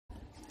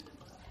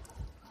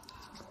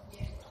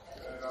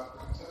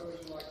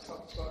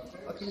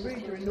can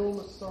read your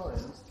enormous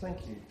signs. Thank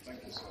you.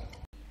 Thank you, sir.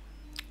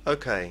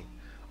 Okay,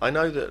 I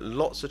know that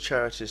lots of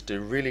charities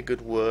do really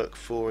good work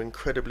for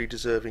incredibly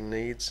deserving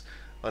needs,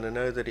 and I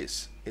know that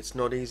it's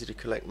not easy to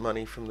collect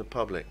money from the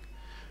public.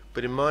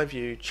 But in my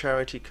view,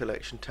 charity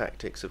collection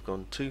tactics have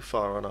gone too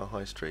far on our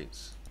high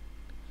streets.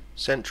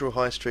 Central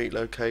high street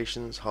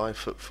locations, high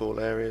footfall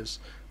areas,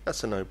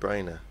 that's a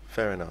no-brainer,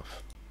 fair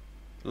enough.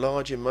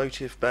 Large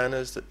emotive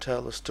banners that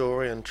tell the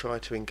story and try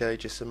to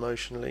engage us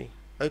emotionally,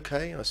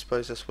 okay, I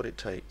suppose that's what it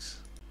takes.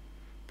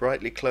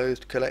 Brightly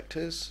clothed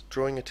collectors,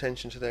 drawing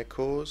attention to their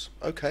cause,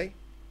 okay.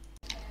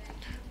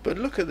 But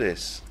look at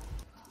this.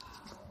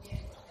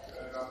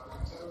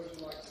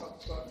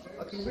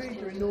 I can read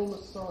your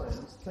enormous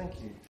signs. Thank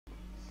you.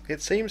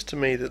 It seems to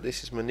me that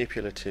this is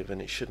manipulative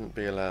and it shouldn't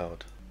be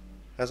allowed.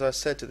 As I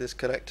said to this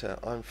collector,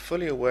 I'm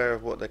fully aware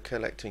of what they're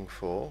collecting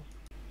for,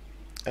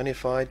 and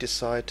if I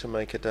decide to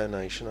make a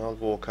donation, I'll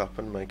walk up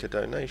and make a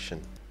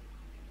donation.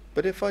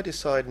 But if I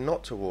decide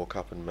not to walk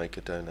up and make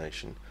a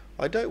donation,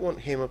 I don't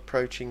want him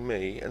approaching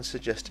me and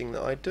suggesting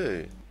that I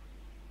do.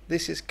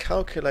 This is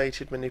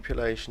calculated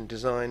manipulation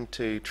designed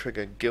to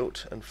trigger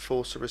guilt and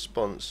force a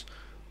response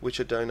which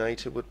a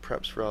donator would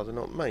perhaps rather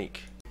not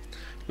make.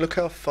 Look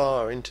how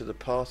far into the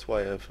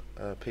pathway of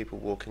people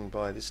walking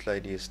by this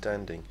lady is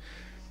standing.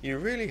 You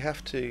really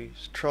have to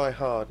try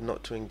hard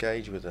not to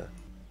engage with her.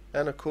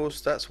 And of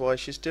course that's why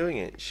she's doing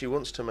it. She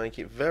wants to make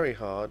it very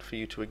hard for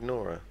you to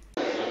ignore her.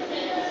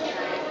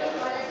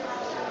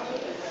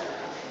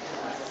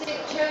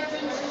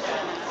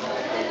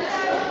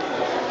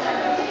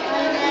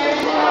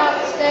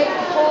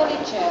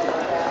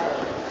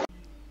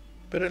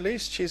 But at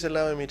least she's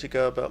allowing me to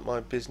go about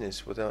my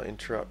business without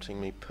interrupting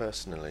me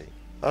personally.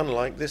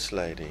 Unlike this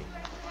lady.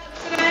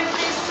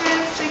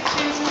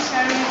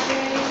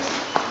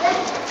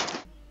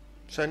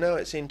 So now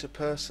it's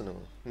interpersonal.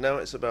 Now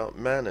it's about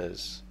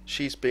manners.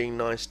 She's being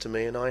nice to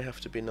me and I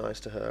have to be nice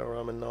to her or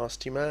I'm a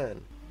nasty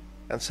man.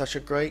 And such a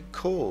great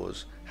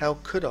cause. How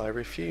could I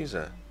refuse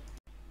her?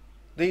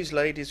 These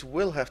ladies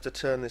will have to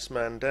turn this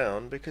man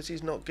down because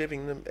he's not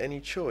giving them any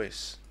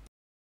choice.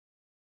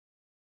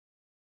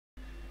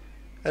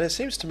 And it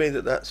seems to me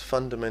that that's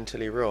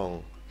fundamentally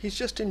wrong. He's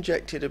just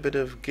injected a bit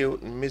of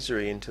guilt and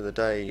misery into the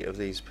day of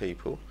these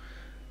people.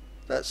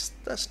 That's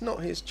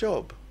not his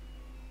job.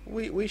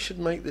 We should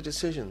make the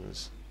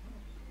decisions,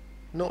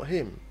 not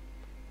him.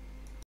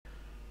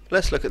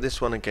 Let's look at this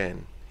one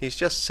again. He's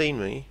just seen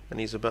me and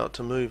he's about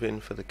to move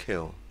in for the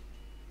kill.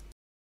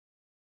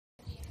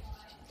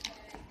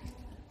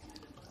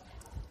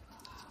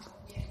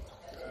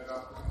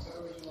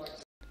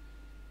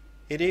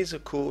 It is,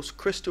 of course,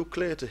 crystal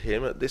clear to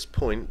him at this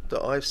point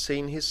that I've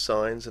seen his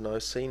signs and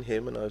I've seen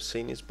him and I've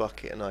seen his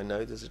bucket and I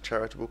know there's a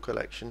charitable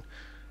collection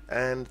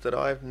and that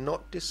I've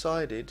not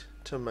decided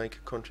to make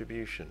a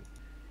contribution.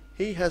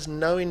 He has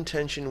no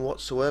intention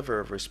whatsoever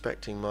of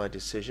respecting my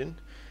decision.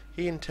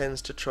 He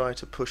intends to try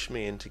to push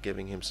me into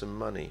giving him some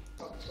money.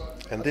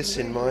 And this,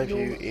 in my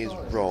view, is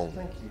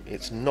wrong.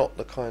 It's not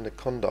the kind of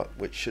conduct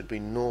which should be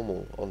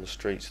normal on the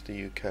streets of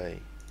the UK.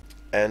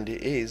 And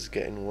it is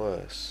getting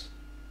worse.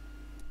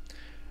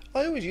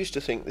 I always used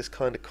to think this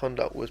kind of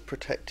conduct was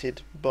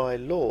protected by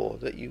law,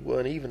 that you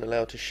weren't even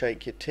allowed to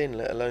shake your tin,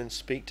 let alone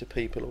speak to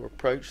people or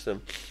approach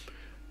them.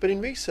 But in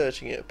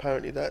researching it,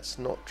 apparently that's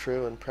not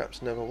true and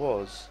perhaps never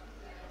was.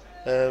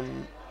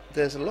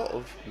 There's a lot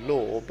of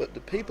law, but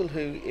the people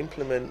who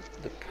implement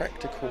the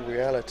practical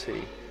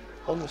reality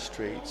on the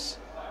streets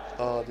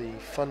are the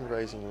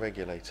fundraising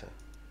regulator.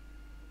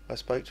 I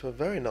spoke to a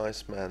very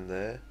nice man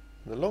there.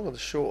 The long and the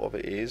short of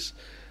it is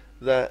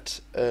that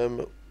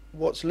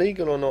what's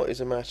legal or not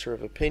is a matter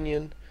of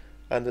opinion,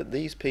 and that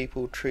these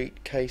people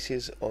treat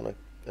cases on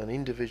an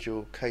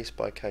individual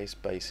case-by-case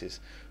basis,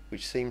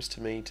 which seems to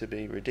me to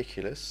be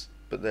ridiculous,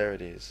 but there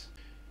it is.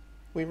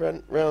 We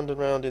ran round and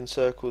round in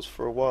circles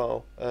for a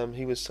while.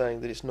 He was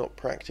saying that it's not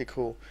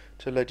practical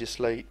to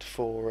legislate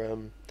for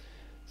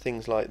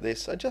things like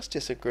this. I just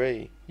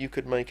disagree. You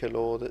could make a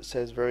law that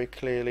says very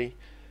clearly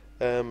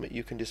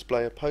you can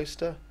display a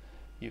poster,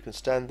 you can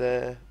stand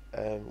there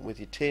with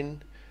your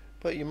tin,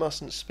 but you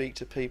mustn't speak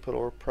to people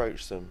or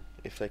approach them.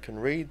 If they can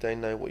read, they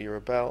know what you're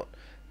about,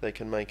 they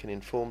can make an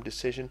informed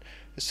decision.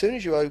 As soon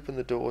as you open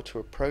the door to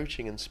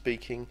approaching and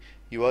speaking,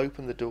 you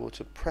open the door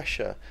to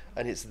pressure,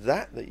 and it's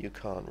that you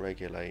can't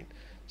regulate.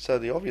 So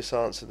the obvious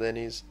answer then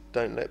is,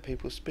 don't let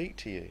people speak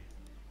to you.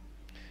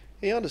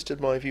 He understood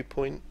my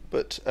viewpoint,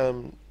 but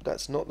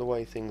that's not the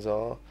way things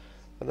are,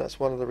 and that's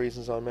one of the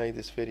reasons I made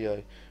this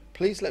video.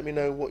 Please let me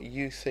know what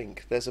you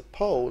think. There's a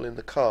poll in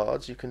the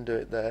cards, you can do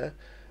it there,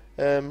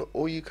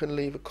 or you can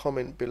leave a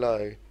comment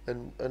below,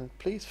 and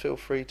please feel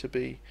free to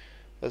be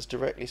as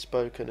directly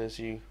spoken as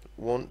you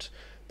want,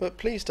 but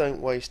please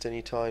don't waste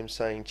any time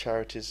saying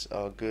charities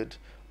are good.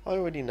 I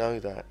already know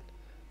that,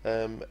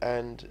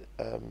 and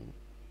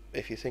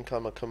if you think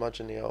I'm a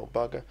curmudgeonly old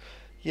bugger,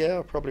 yeah,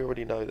 I probably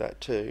already know that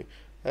too,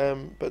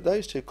 but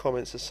those two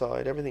comments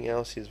aside, everything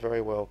else is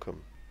very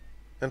welcome.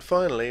 And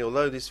finally,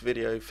 although this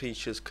video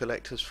features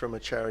collectors from a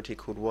charity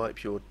called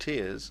Wipe Your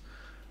Tears,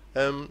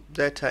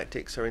 Their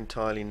tactics are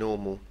entirely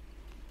normal.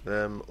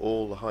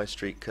 All the high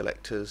street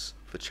collectors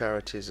for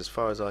charities, as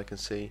far as I can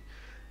see,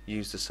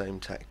 use the same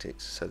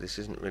tactics, so this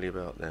isn't really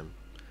about them.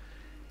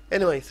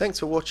 Anyway, thanks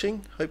for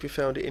watching. Hope you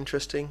found it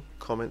interesting.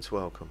 Comments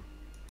welcome.